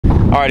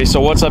Alrighty,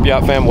 so what's up,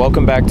 yacht fam?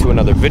 Welcome back to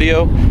another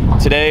video.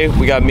 Today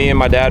we got me and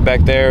my dad back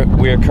there.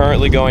 We are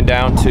currently going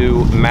down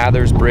to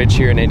Mathers Bridge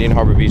here in Indian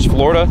Harbor Beach,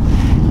 Florida.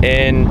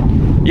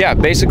 And yeah,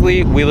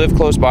 basically we live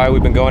close by.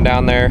 We've been going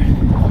down there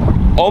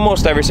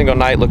almost every single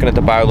night looking at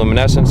the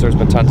bioluminescence. There's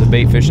been tons of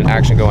bait fishing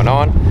action going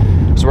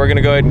on. So we're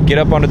gonna go ahead and get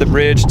up onto the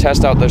bridge,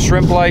 test out the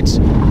shrimp lights,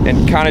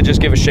 and kind of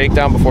just give a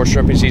shakedown before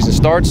shrimping season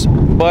starts.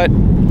 But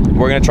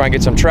we're gonna try and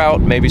get some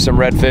trout, maybe some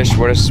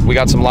redfish. We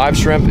got some live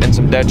shrimp and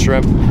some dead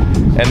shrimp.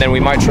 And then we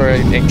might try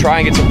and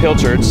get some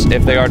pilchards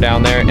if they are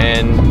down there.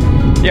 And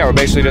yeah, we're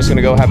basically just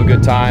gonna go have a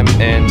good time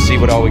and see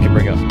what all we can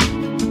bring up.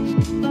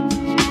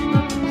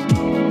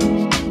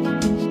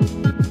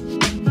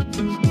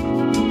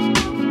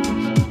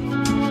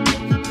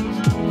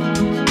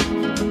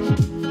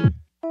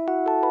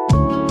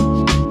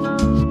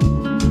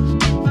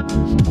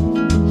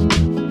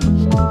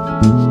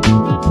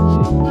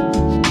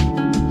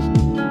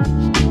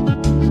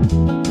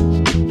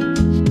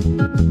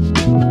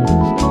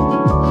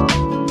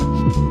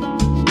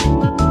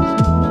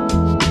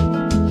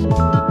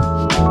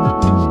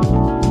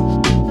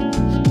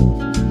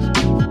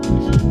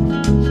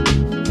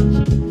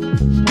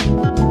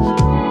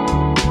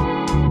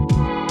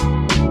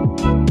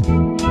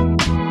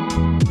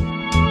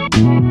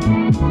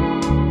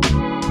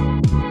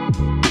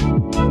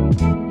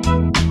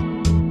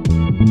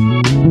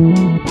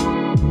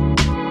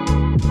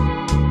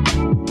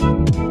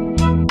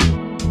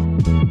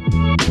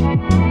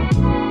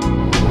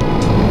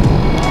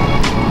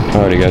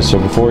 Alrighty guys, so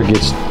before it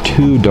gets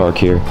too dark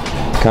here,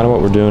 kind of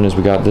what we're doing is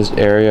we got this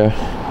area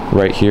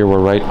right here. We're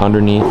right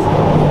underneath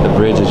the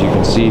bridge, as you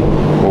can see.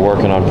 We're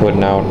working on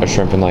putting out a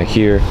shrimping light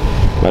here.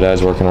 My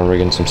dad's working on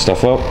rigging some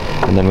stuff up,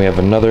 and then we have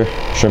another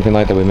shrimping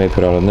light that we may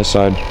put out on this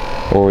side,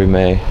 or we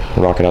may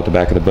rock it out the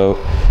back of the boat.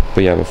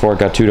 But yeah, before it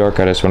got too dark,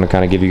 I just want to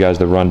kind of give you guys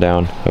the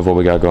rundown of what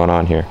we got going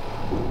on here.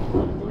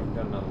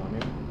 Got another one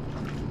here,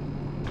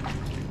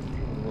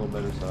 a little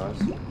better size.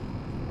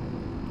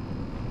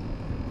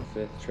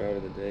 Fifth trout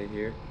of the day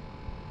here.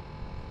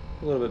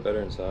 A little bit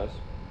better in size.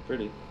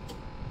 Pretty.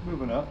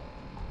 Moving up.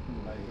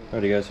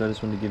 Alrighty guys, so I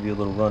just wanted to give you a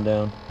little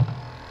rundown.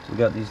 So we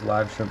got these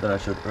live shrimp that I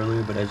showed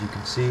earlier, but as you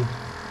can see,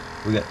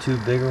 we got two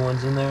bigger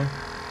ones in there.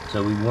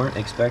 So we weren't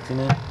expecting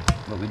it,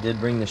 but we did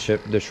bring the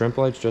shrimp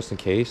lights just in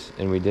case,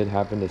 and we did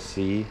happen to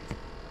see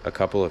a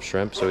couple of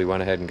shrimp, so we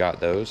went ahead and got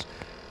those,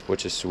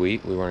 which is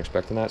sweet. We weren't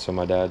expecting that, so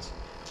my dad's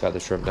got the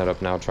shrimp net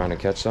up now trying to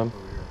catch some.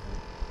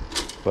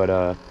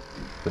 But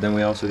then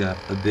we also got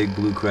a big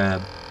blue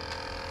crab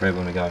right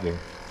when we got here.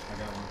 I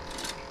got one.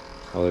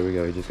 Oh, there we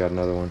go. He just got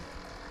another one.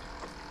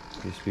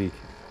 You speak.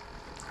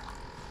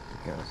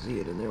 You gotta see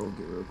it in there. We'll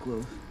get real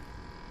close.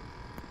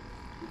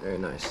 Very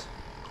nice.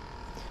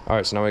 All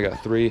right, so now we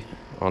got 3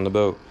 on the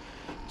boat.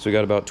 So we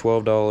got about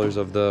 $12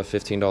 of the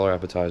 $15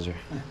 appetizer.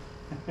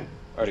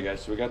 Alrighty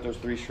guys, so we got those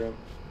 3 shrimp.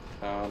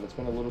 It's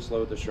been a little slow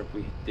with the shrimp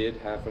we did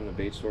have from the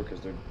bait store because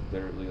they're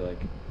literally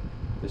like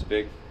this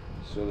big.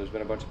 So there's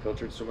been a bunch of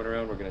pilchards swimming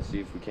around. We're gonna see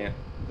if we can't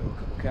throw a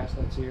couple cast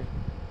nets here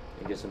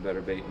and get some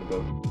better bait in the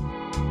boat.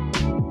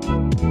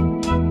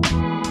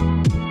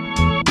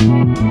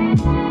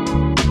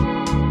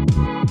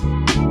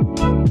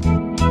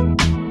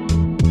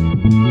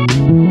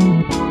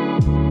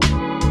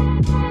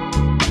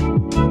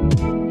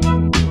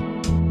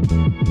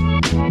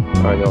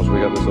 Alright y'all, so we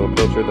got this little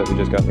pilchard that we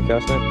just got in the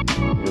cast net.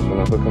 We're just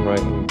gonna hook him right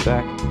in the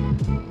back.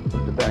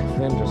 Hook the back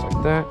fin just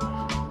like that.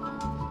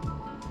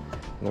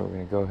 And then we're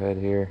gonna go ahead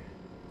here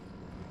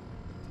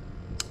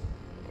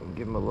and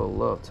give him a little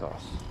love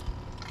toss.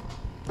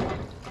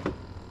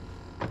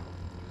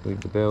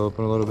 Leave the bail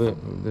open a little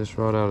bit, move this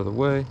rod out of the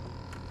way.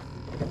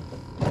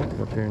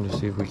 Come up here and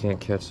just see if we can't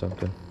catch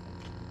something.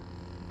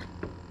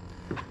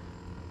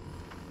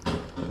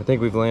 I think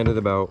we've landed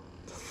about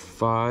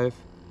 5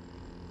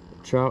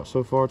 trout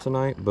so far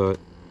tonight, but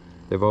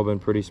they've all been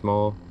pretty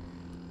small.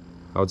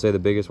 I would say the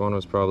biggest one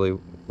was probably,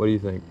 what do you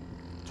think,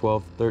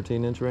 12,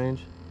 13 inch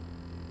range?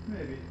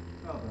 Maybe.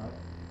 About that.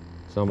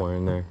 Somewhere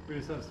in there. We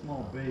just have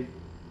small bait.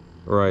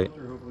 Right.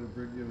 Hopefully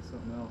we'll give us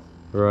something else.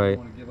 Right. We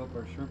don't want to give up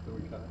our shrimp that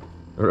we caught.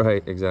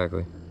 Right,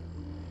 exactly.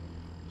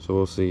 So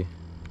we'll see.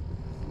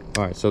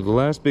 Alright, so the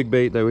last big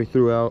bait that we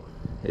threw out,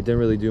 it didn't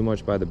really do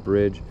much by the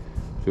bridge.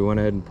 So we went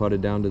ahead and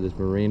putted down to this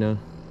marina.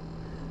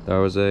 That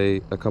was a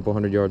couple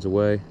 100 yards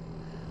away.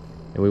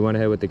 And we went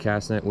ahead with the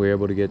cast net. We were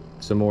able to get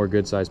some more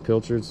good sized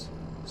pilchards.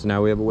 So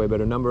now we have a way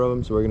better number of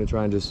them. So we're gonna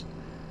try and just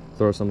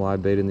throw some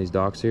live bait in these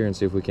docks here and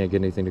see if we can't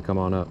get anything to come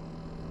on up.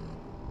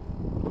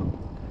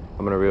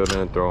 I'm gonna reel it in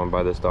and throw them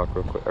by this dock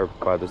real quick, or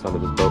by this under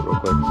this boat real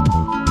quick.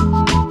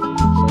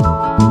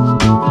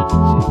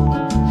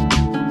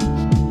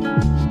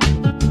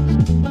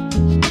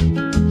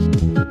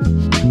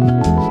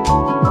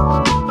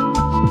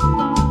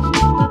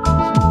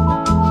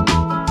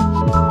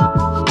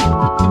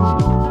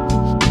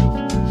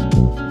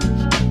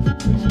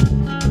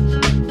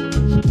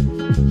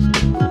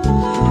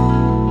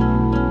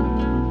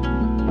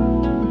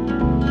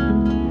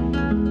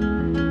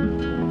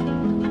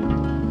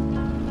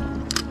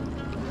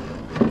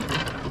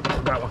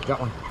 Got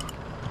one.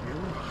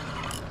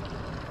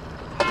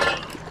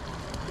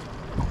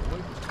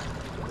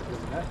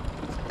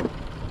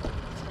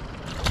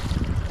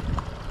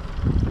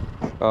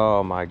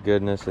 Oh my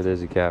goodness, it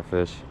is a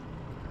catfish.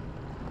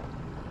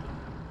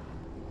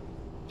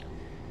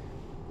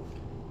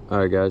 All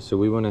right guys, so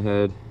we went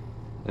ahead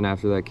and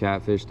after that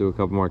catfish threw a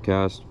couple more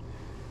casts.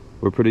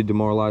 We're pretty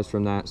demoralized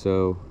from that,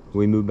 so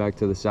we moved back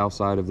to the south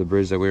side of the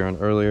bridge that we were on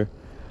earlier.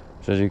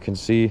 So as you can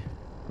see,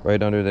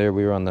 right under there,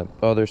 we were on the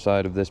other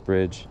side of this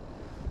bridge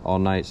all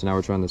night. So now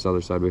we're trying this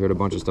other side. We heard a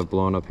bunch of stuff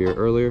blowing up here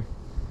earlier.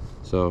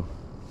 So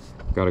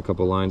got a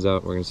couple lines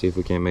out. We're gonna see if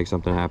we can't make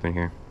something happen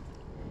here.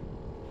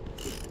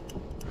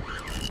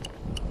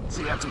 Let's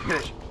see, that's a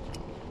fish.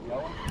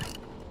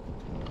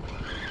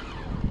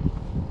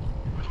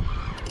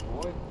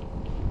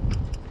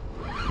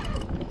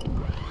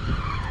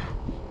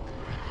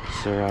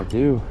 Sir, I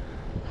do.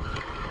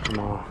 Come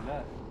on.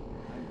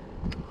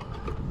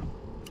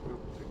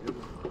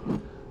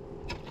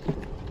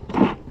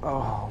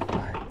 Oh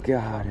my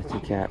God, it's a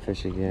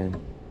catfish again.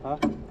 Huh?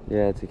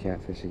 Yeah, it's a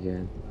catfish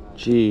again.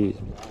 Jeez.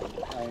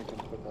 I ain't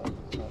gonna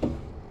put that.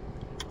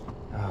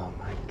 Oh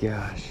my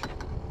gosh.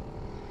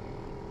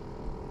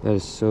 That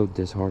is so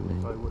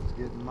disheartening. Probably what's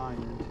getting mine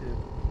in too.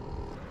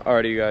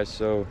 Alrighty you guys,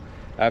 so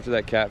after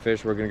that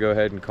catfish, we're gonna go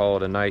ahead and call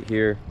it a night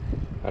here.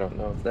 I don't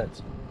know if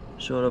that's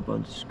showing up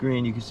on the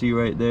screen. You can see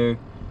right there,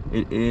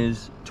 it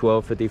is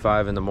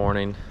 12:55 in the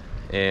morning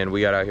and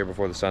we got out here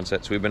before the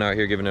sunset. So we've been out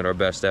here giving it our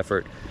best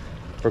effort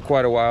for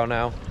quite a while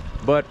now.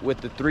 But with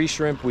the 3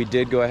 shrimp we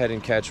did go ahead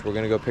and catch, we're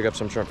gonna go pick up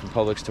some shrimp from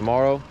Publix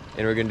tomorrow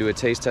and we're gonna do a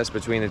taste test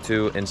between the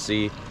two and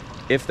see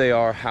if they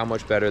are, how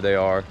much better they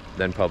are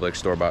than Publix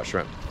store-bought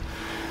shrimp.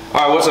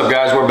 All right, what's up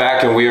guys? We're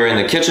back and we are in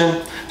the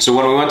kitchen. So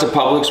when we went to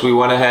Publix, we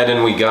went ahead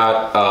and we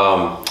got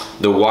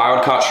the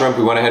wild caught shrimp.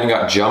 We went ahead and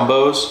got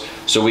jumbos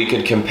so we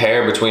could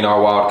compare between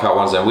our wild caught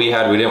ones that we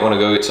had. We didn't want to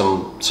go get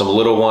some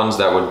little ones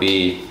that would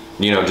be,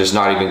 you know, just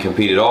not even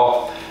compete at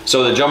all.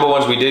 So the jumbo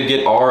ones we did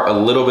get are a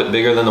little bit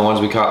bigger than the ones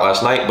we caught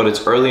last night, but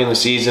it's early in the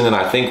season and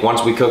I think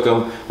once we cook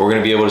them, we're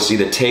gonna be able to see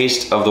the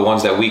taste of the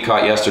ones that we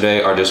caught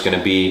yesterday are just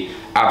gonna be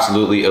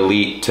absolutely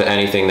elite to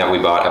anything that we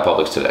bought at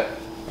Publix today.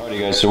 Alrighty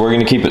guys, so we're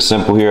gonna keep it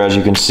simple here. As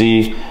you can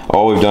see,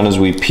 all we've done is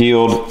we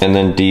peeled and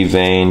then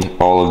deveined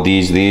all of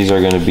these. These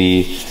are gonna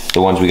be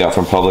the ones we got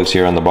from Publix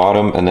here on the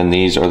bottom, and then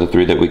these are the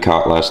 3 that we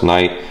caught last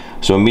night.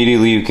 So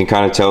immediately you can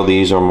kind of tell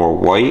these are more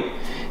white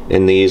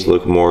and these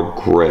look more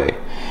gray.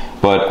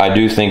 But I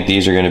do think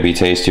these are gonna be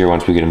tastier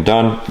once we get them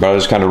done. But I'll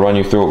just kind of run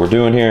you through what we're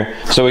doing here.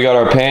 So we got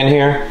our pan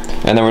here,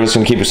 and then we're just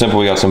gonna keep it simple.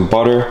 We got some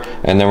butter,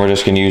 and then we're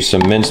just gonna use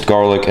some minced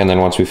garlic, and then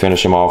once we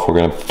finish them off, we're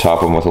gonna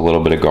top them with a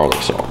little bit of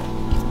garlic salt.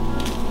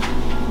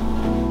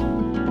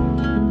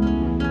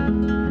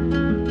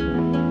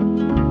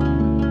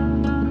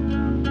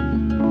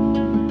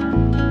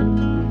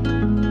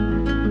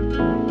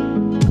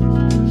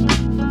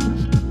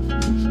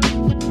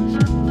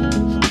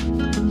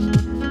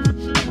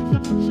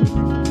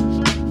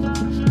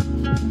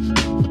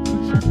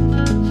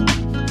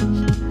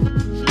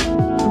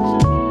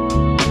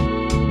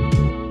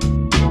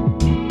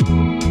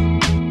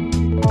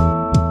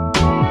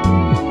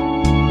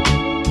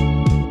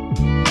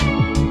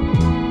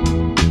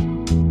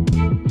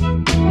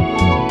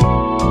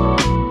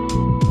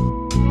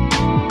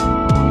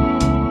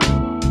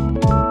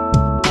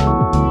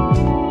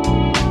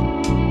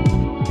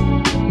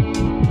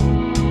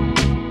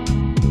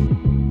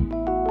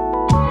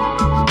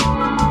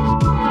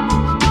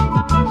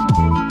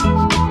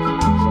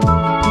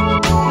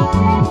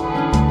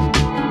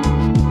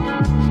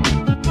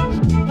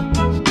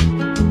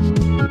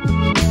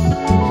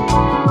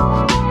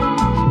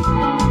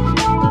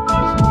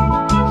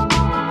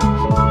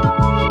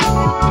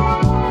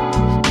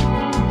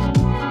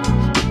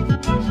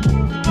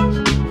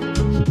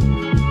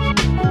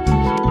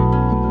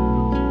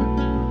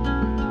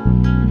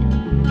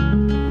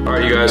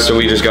 So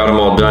we just got them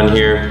all done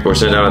here. We're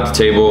sitting down at the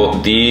table.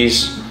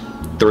 These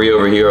 3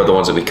 over here are the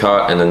ones that we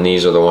caught, and then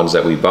these are the ones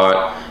that we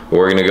bought.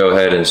 We're gonna go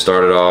ahead and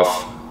start it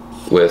off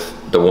with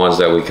the ones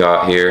that we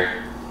caught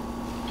here.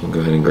 You can go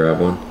ahead and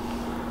grab one.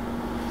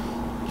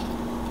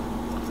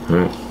 All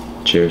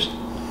right, cheers.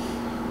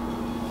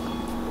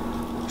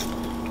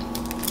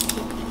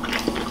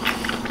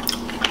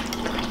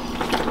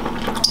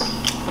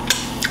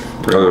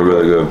 Really,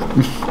 really good.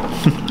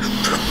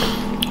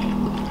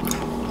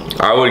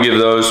 I would give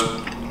those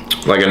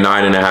like a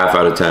 9.5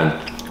 out of 10.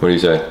 What do you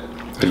say?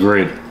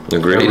 Agreed.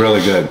 Agreed? They're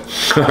really good.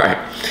 All right,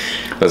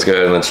 let's go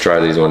ahead and let's try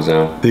these ones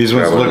now. These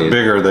ones look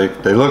bigger.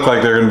 They look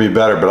like they're going to be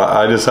better, but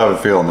I just have a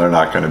feeling they're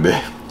not going to be.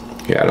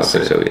 Yeah, I don't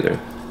think so either.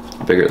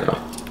 Bigger though.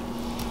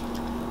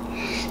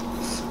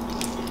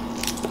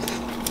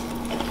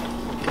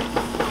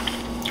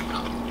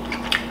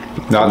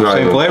 Not the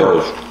same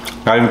flavor.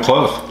 Not even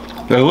close.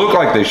 They look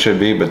like they should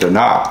be, but they're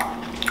not.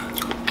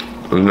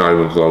 Not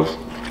even close.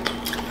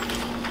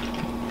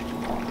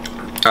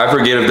 I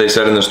forget if they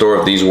said in the store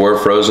if these were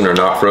frozen or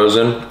not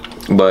frozen,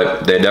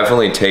 but they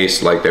definitely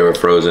taste like they were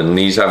frozen.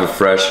 These have a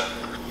fresh,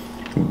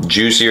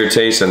 juicier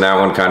taste, and that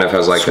one kind of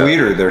has like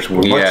sweeter. They're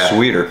much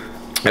sweeter.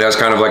 It has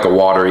kind of like a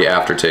watery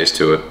aftertaste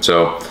to it.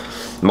 So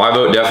My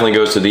vote definitely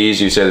goes to these.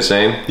 You say the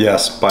same?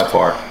 Yes, by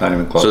far. Not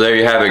even close. So there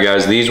you have it,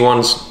 guys. These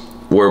ones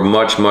were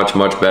much, much,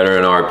 much better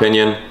in our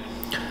opinion.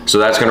 So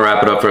that's going to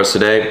wrap it up for us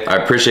today. I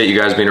appreciate you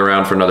guys being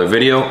around for another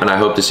video, and I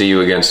hope to see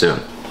you again soon.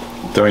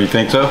 Don't you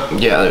think so?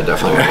 Yeah, they're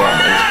definitely a lot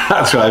better.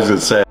 That's what I was going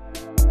to say.